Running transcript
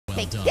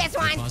take done. this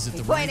one. Deposit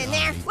the Put right it in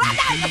there. eye Well in the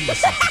done. cleaning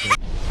receptacle.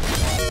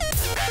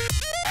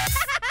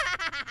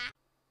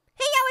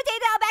 Hey, yo, it's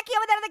Adele back here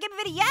with another game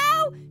video.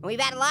 We've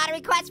had a lot of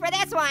requests for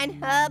this one.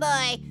 Oh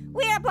boy.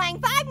 We are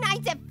playing Five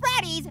Nights at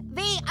Freddy's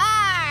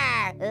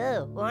VR.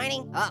 Oh,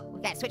 warning. Oh,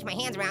 we gotta switch my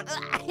hands around.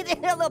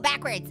 They're a little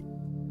backwards.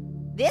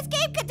 This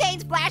game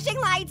contains flashing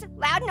lights,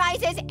 loud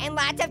noises, and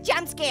lots of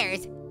jump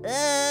scares.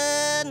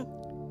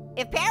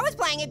 If Pear was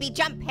playing, it'd be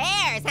jump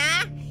pairs,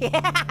 huh? Hey,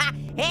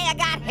 I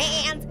got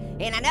hands,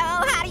 and I know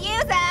how to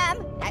use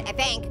them. I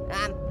think.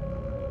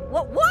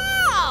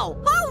 Whoa!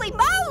 Holy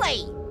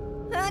moly!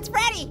 It's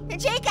Freddy,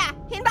 and Chica,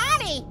 and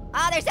Bonnie.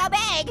 Oh, they're so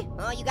big.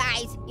 Oh, you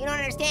guys, you don't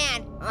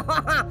understand.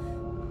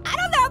 I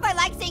don't know if I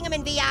like seeing them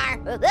in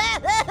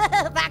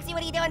VR. Foxy,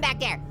 what are you doing back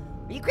there?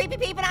 Are you creepy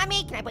peeping on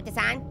me? Can I put this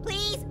on,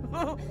 please?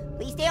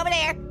 Please stay over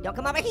there. Don't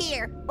come over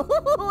here.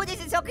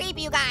 This is so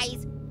creepy, you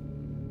guys.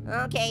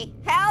 Okay,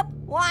 help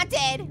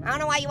wanted. I don't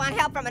know why you want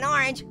help from an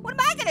orange. What am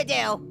I gonna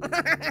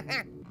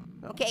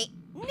do? Okay,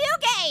 new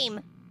game.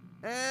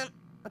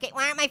 Okay,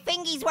 why aren't my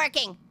fingies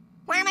working?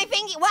 Why are my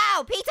fingies?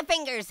 Wow, pizza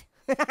fingers.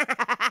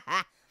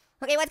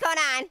 Okay, what's going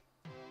on?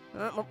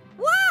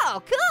 Whoa,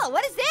 cool.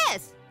 What is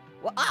this?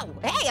 Oh,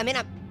 hey, I'm in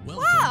a.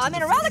 Welcome I'm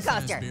in a roller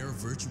coaster. Fazbear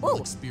Virtual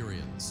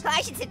Experience.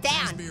 I should sit down.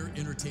 Fazbear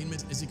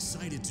Entertainment is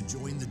excited to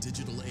join the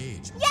digital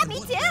age. Yeah, and me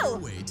what too. better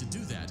way to do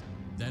that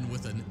than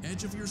with an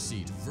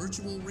edge-of-your-seat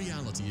virtual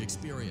reality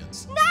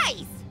experience?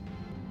 Nice.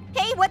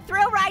 Hey, what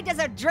thrill ride does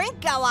a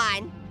drink go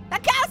on? A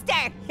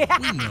coaster.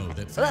 We know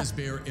that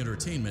Fazbear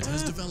Entertainment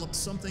has developed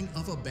something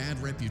of a bad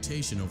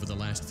reputation over the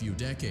last few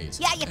decades.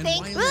 Yeah, you and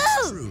think? while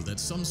it's true that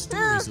some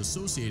stories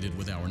associated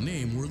with our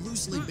name were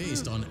loosely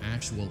based on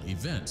actual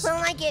events, I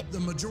don't like it.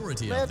 the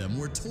majority of them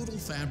were total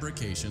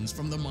fabrications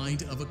from the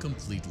mind of a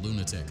complete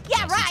lunatic. Yeah,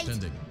 Yes, right. it's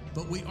pending.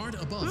 But we aren't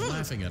above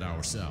laughing at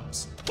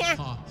ourselves. Yeah.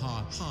 Ha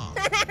ha ha.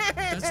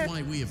 That's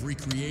why we have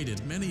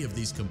recreated many of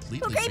these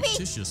completely creepy.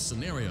 fictitious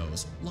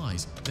scenarios,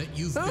 lies that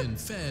you've been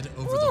fed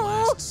over the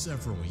last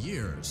several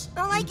years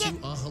Don't like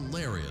into a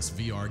hilarious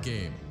VR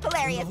game.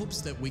 Hilarious. In the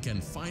hopes that we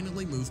can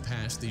finally move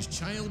past these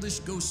childish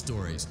ghost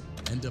stories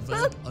and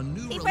develop a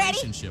new Hey, Freddy.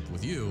 relationship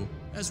with you,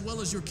 as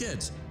well as your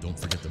kids. Don't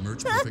forget the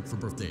merch, perfect for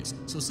birthdays.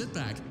 So sit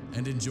back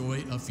and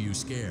enjoy a few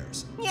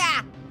scares.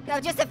 Yeah,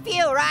 just a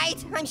few, right?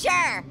 I'm sure.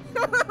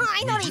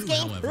 I know We these do,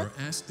 games. however,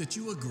 ask that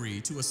you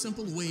agree to a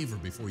simple waiver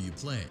before you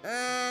play.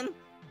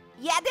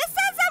 Yeah, this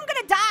says I'm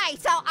gonna die,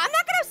 so I'm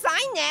not gonna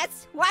sign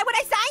this. Why would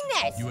I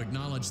sign this? You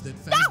acknowledge that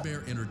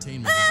Fazbear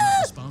Entertainment is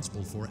not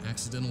responsible for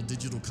accidental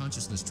digital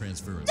consciousness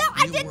transference. No,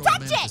 I didn't real-world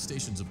touch it.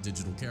 manifestations of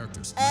digital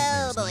characters. Oh,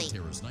 Nightmares, boy. night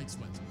terrors, night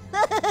sweats.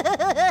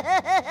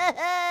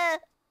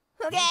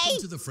 Okay.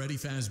 Welcome to the Freddy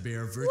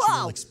Fazbear Virtual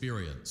Whoa.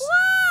 Experience. Whoa.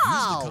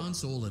 Use the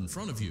console in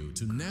front of you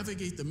to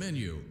navigate the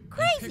menu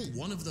Crazy. and pick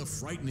one of the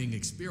frightening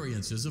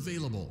experiences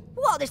available.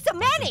 Whoa, there's so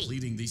many.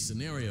 Completing these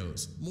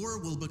scenarios, more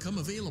will become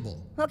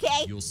available.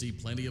 Okay. You'll see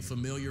plenty of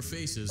familiar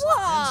faces Whoa.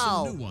 and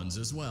some new ones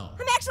as well.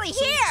 I'm actually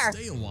So here.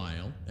 stay a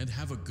while and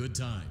have a good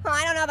time. Oh,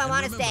 I don't know if I And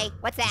want to remember, stay.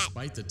 What's that?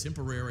 Despite the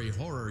temporary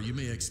horror you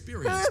may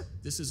experience,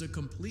 this is a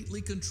completely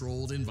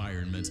controlled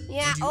environment,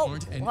 Yeah, and you oh,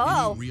 aren't in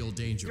whoa. any real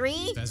danger.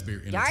 3,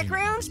 Fazbear dark Entertainment not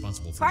rooms,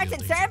 responsible for parts real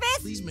and danger. service,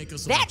 Please make a vet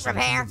selection from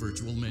repair, the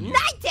virtual menu.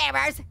 night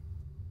terrors.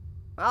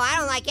 Oh, I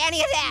don't like any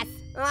of this.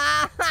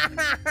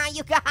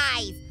 You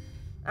guys.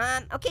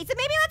 Okay, so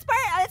maybe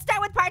let's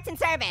start with parts and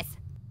service.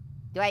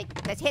 Do I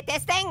just hit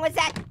this thing? What's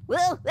that? Whoa,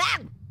 ah,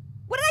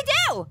 what did I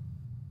do?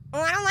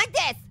 Oh, I don't like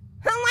this.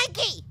 I don't like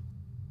it.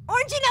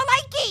 Orangey no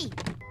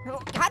likey. Oh,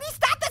 how do you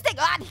stop this thing?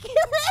 Oh, I broke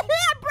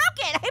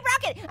it. I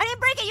broke it. I didn't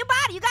break it. You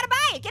bought it. You gotta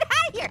buy it. Get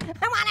out of here.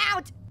 I want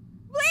out.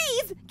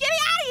 Please, get me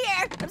out of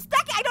here. I'm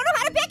stuck. I don't know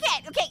how to pick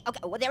it. Okay.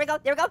 Well, there we go.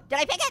 There we go. Did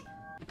I pick it?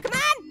 Come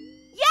on.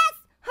 Yes.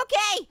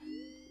 Okay.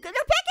 Go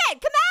pick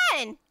it. Come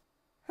on.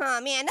 Oh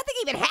man, nothing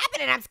even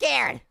happened and I'm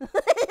scared.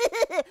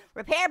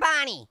 Repair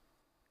Bonnie.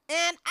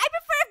 I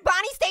prefer if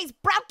Bonnie stays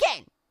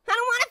broken. I don't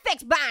want to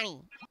fix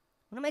Bonnie.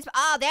 What am I supposed?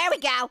 Oh, there we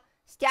go.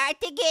 Start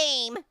the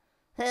game.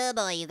 Oh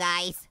boy, you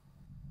guys.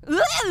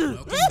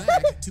 Welcome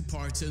back to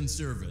Parts and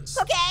Service.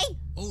 Okay.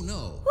 Oh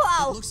no,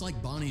 Whoa. it looks like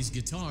Bonnie's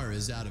guitar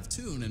is out of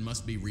tune and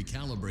must be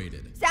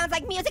recalibrated. Sounds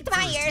like music to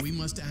my First, ears. we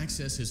must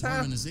access his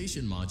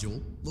harmonization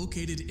module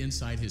located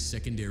inside his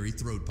secondary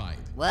throat pipe.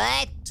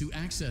 What? To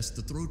access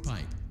the throat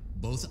pipe,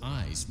 both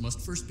eyes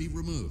must first be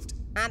removed.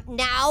 You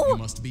No.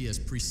 must be as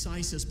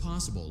precise as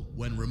possible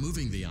when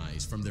removing the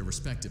eyes from their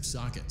respective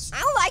sockets. I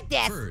don't like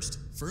this. First,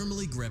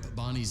 firmly grip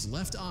Bonnie's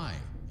left eye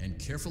and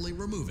carefully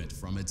remove it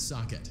from its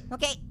socket.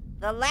 Okay,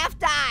 the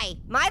left eye.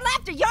 My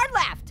left or your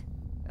left?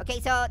 Okay,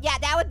 so yeah,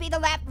 that would be the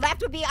left.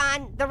 Left would be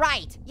on the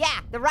right.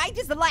 Yeah, the right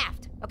is the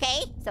left.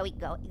 Okay, so we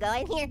go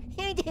in here.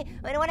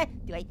 I don't wanna,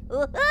 do I?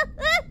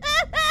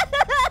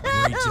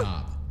 Great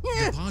job.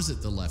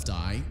 Deposit the left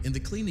eye in the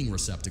cleaning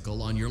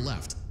receptacle on your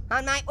left.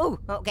 On my,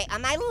 okay,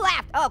 on my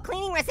left. Oh,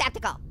 cleaning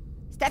receptacle.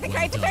 Stephen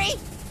Curry for done. 3.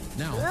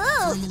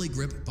 Now, firmly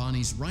grip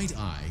Bonnie's right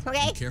eye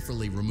Okay. and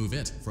carefully remove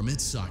it from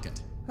its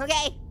socket.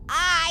 Okay,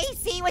 I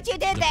see what you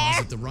did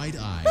Deposit there. the right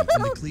eye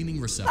in the cleaning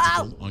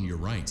receptacle on your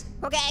right.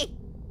 Okay.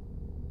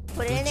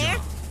 Put it Good in there.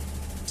 job.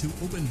 To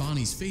open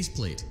Bonnie's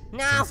faceplate, No.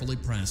 carefully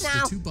press No.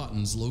 the 2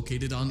 buttons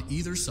located on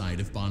either side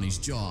of Bonnie's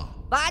jaw.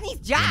 Bonnie's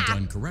When jaw.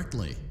 done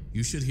correctly,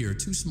 you should hear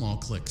 2 small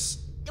clicks.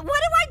 What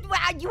do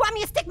I, you want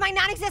me to stick my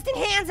non-existent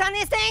hands on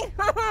this thing?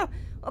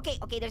 Okay,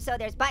 there's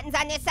buttons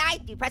on this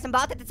side. Do you press them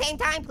both at the same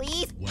time,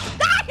 please? Well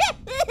done.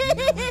 You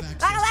now have I access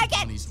don't like to it.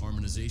 Bonnie's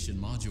harmonization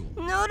module.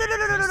 No.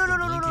 Press the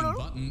blinking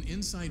button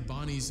inside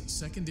Bonnie's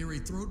secondary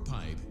throat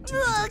pipe to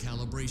enter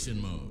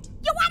calibration mode.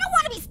 You don't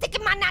want to be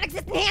sticking my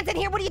non-existent hands in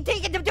here. What are you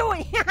thinking of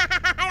doing?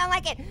 I don't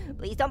like it.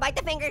 Please don't bite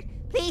the finger.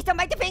 Please don't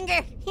bite the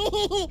finger.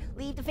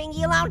 Leave the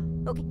fingy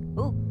alone. Okay.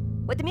 Ooh,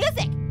 with the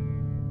music.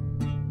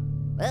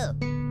 Oh.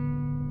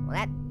 Well,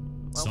 that.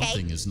 Okay.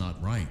 Something is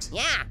not right.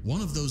 Yeah.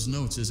 One of those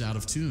notes is out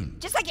of tune.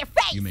 Just like your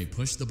face. You may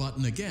push the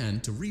button again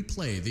to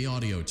replay the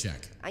audio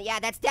check. Yeah,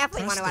 that's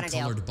definitely Press what I want the to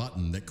do. colored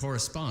button that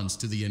corresponds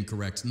to the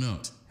incorrect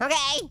note.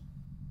 Okay.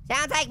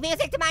 Sounds like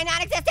music to my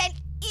non-existent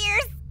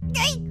ears.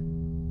 Okay.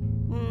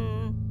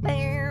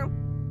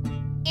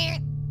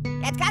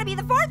 That's gotta be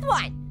the 4th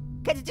one.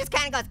 Because it just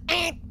kind of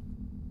goes.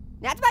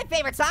 That's my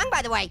favorite song,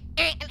 by the way.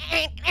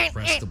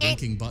 Press the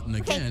blinking button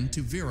again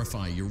to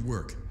verify your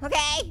work.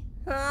 Okay.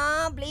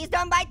 Oh, please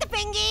don't bite the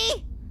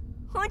fingy.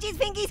 Oh, geez,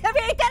 fingies are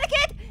very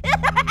delicate.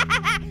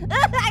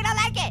 I don't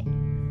like it.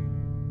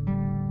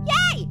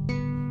 Yay!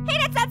 Hey,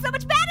 that sounds so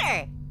much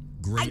better.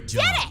 Great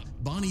job. I did it.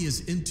 Bonnie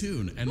is in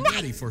tune and Nice.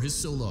 ready for his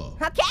solo.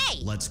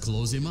 Okay. Let's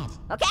close him up.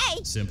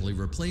 Okay. Simply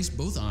replace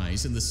both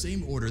eyes in the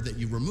same order that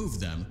you removed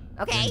them.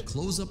 Okay. Then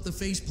close up the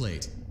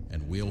faceplate,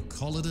 and we'll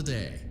call it a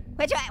day.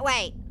 Which eye?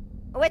 Wait.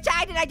 Which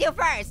eye did I do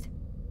first?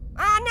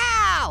 Oh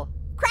no!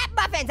 Crap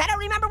muffins! I don't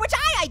remember which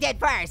eye I did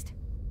first.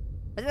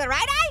 Was it the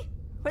right eye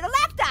or the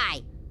left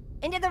eye?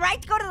 And did the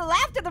right go to the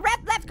left or the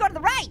left go to the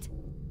right?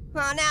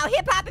 Oh no,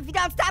 hip hop! If you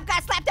don't stop,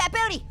 gotta slap that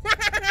booty.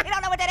 I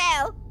don't know what to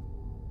do.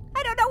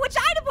 I don't know which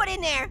eye to put in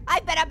there.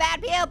 I've been a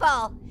bad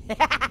pupil.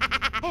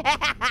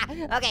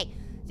 Okay,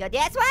 so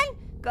this one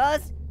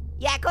goes.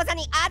 Yeah, it goes on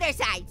the other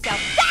side. So.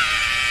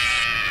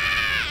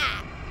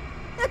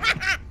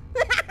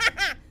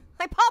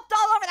 I pulped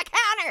all over the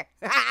counter.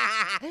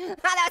 Oh,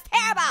 that was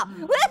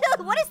terrible.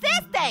 Woo, what is this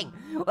thing?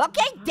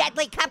 Okay,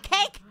 deadly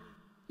cupcake.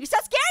 You're so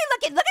scary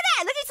looking. Look at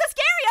that. Look, he's so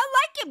scary. I don't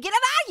like him. Get him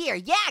out of here.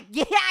 Yeah,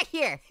 get out of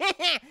here.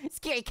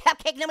 Scary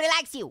cupcake. Nobody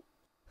likes you.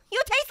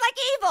 You taste like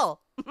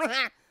evil.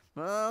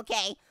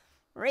 Okay,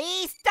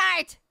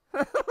 restart.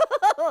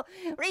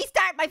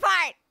 Restart my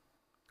fart.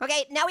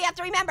 Okay, now we have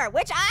to remember.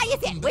 Which eye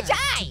is it? Which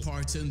eye?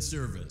 Parts and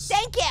service.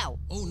 Thank you.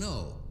 Oh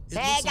no. It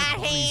Hey, looks like got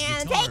Bonnie's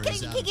hands. guitar Hey,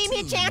 is out can of you give me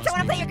a tune chance? and I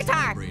want to must play be your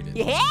guitar. recalibrated.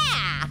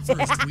 Yeah.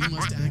 First, we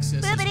must access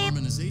his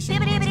harmonization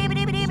module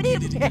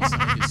located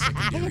inside his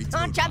secondary Don't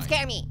throat jump pipe.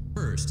 scare me.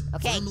 First,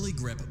 Okay. firmly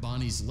grip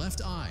Bonnie's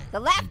left eye. The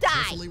left and eye.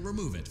 carefully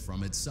remove it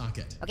from its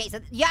socket. Okay,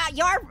 so yeah,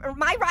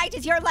 my right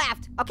is your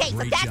left. Okay,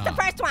 Great so that's job.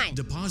 the first one.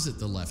 Deposit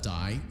the left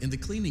eye in the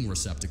cleaning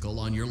receptacle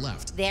on your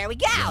left. There we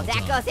go. Well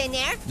that done. goes in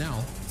there. Now,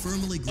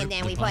 firmly grip And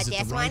then we put deposit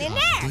this the right one in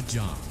eye. there. Good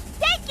job.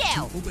 Thank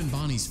you. To open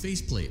Bonnie's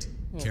faceplate,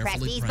 Press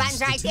carefully these press buttons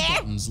the right 2 there.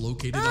 buttons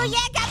located Oh on yeah,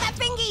 got my the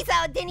fingy, so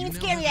it didn't You even now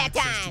scare me have that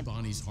access to time.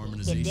 Bonnie's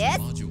harmonization this?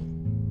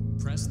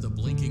 module. Press the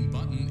blinking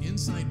button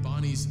inside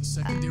Bonnie's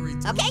secondary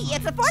throat Okay,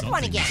 it's the 4th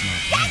one Something again.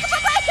 is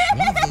not right.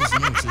 One of those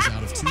notes is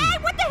out of tune. Hey,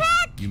 what the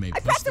heck? You may I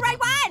push pressed the right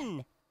button.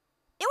 one.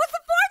 It was the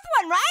 4th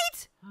one,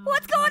 right?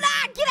 What's going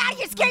on? Get out of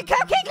here, scary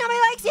cupcake. Nobody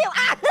likes you.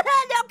 Ah,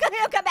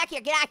 no, come back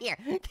here. Get out of here.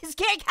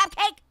 Scary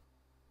cupcake.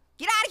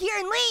 Get out of here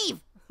and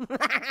leave.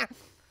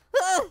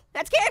 Ugh,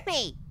 that scared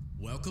me.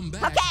 Welcome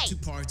back Okay, to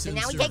Parts so and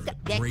now we Service.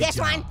 take Great this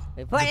job. one,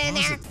 we put it in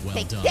there, Deposit- well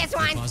take done. this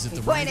one, Deposit we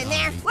the put right it in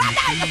there. eye What in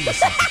the cleaning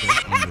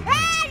receptacle on your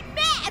right. I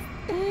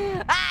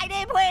missed! I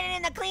didn't put it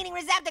in the cleaning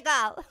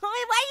receptacle.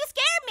 Why you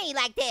scared me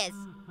like this?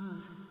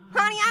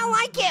 Honey, I don't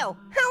like you.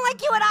 I don't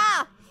like you at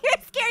all. You're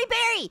a scary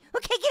berry.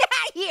 Okay, get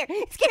out of here.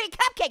 Scary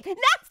cupcake. No,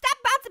 stop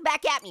bouncing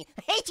back at me.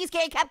 I hate you,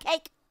 scary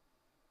cupcake.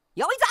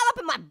 You're always all up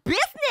in my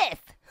business.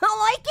 I don't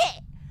like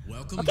it.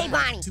 Welcome Okay,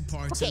 back Bonnie. to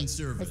Parts Okay, and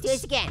Service. let's do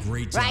this again.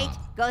 Great Right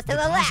job. goes to the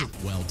Deposit-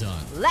 left. Well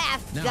done.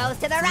 Left Now, goes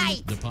to the firmly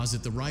right.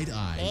 Deposit the right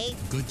eye. Okay,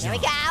 Good job. there we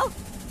go.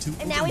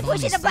 To And now we open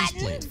push in the Bonnie's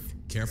buttons.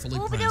 faceplate, carefully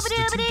Boop, press doop, the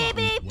doop, 2 doop,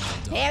 buttons. doop. Well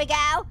done. There we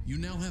go. You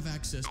now have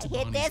access to I hit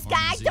Bonnie's this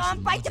guy. Don't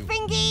harmonization bite the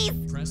module.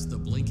 fingies. Press the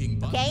blinking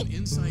button Okay,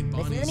 inside listen to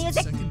the Bonnie's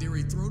music.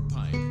 secondary throat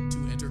pipe to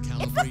enter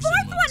calibration It's the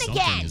 4th mode. one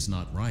again. Something is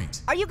not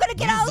right. Are you gonna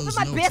get One of all over those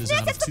my notes is business?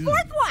 out of It's the tune.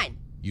 4th one.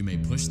 You may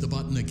push the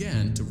button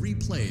again to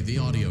replay the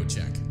audio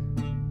check.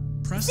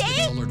 Press the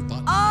See? colored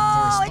button Oh,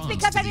 that it's corresponds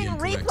because to I the didn't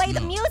incorrect replay the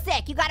note.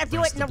 music. You gotta do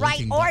Press it in the the right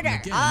blinking button order.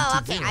 again Oh,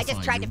 to okay. I just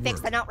verify tried to your fix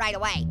work. the note right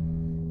away.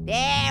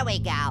 There we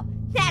go.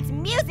 That's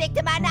music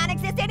to my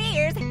non-existent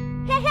ears.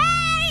 Hey,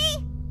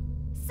 hey!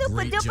 Super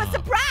Great duper job.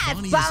 surprise,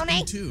 Bonnie is Bonnie.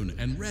 in tune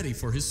and ready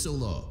for his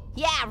solo.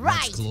 Yeah, right.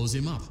 Let's close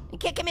him up. And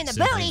kick him in the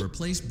Simply booty.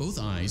 replace both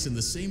eyes in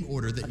the same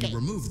order that you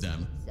removed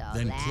them. So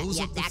then that, close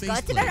up the that face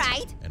goes to the plate,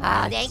 right. and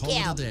Oh, we'll thank call you.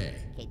 it a day.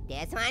 Okay,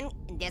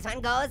 this one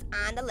goes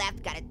on the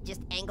left. Gotta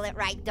just angle it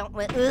right. Don't.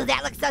 Ooh,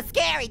 that looks so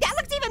scary. That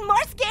looks even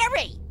more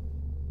scary.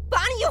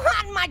 Bonnie, you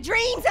haunt my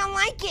dreams. I don't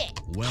like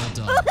it. Well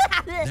done.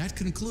 That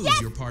concludes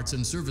your parts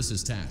and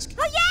services task.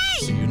 Oh,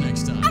 yay! See you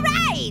next time. All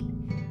right.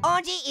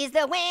 Orangey is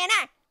the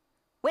winner.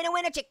 Winner,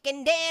 winner,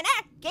 chicken dinner.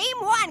 Game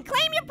 1,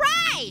 claim your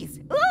prize.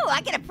 Ooh,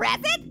 I get a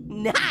present?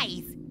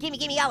 Nice.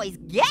 Gimme, always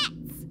gets.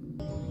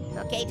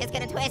 Okay, just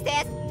gonna twist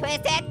it,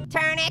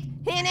 turn it,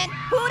 hit it,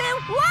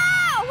 hoodoo.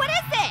 Whoa, what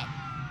is it?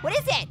 What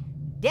is it?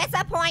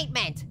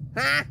 Disappointment,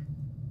 huh?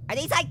 Are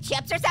these like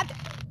chips or something?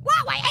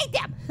 Whoa, I ate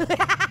them.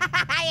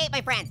 I ate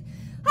my friends.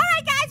 All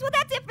right, guys, well,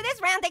 that's it for this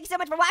round. Thank you so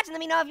much for watching. Let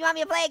me know if you want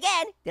me to play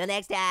again. Till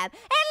next time,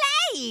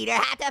 and later,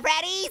 Hot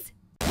Freddies.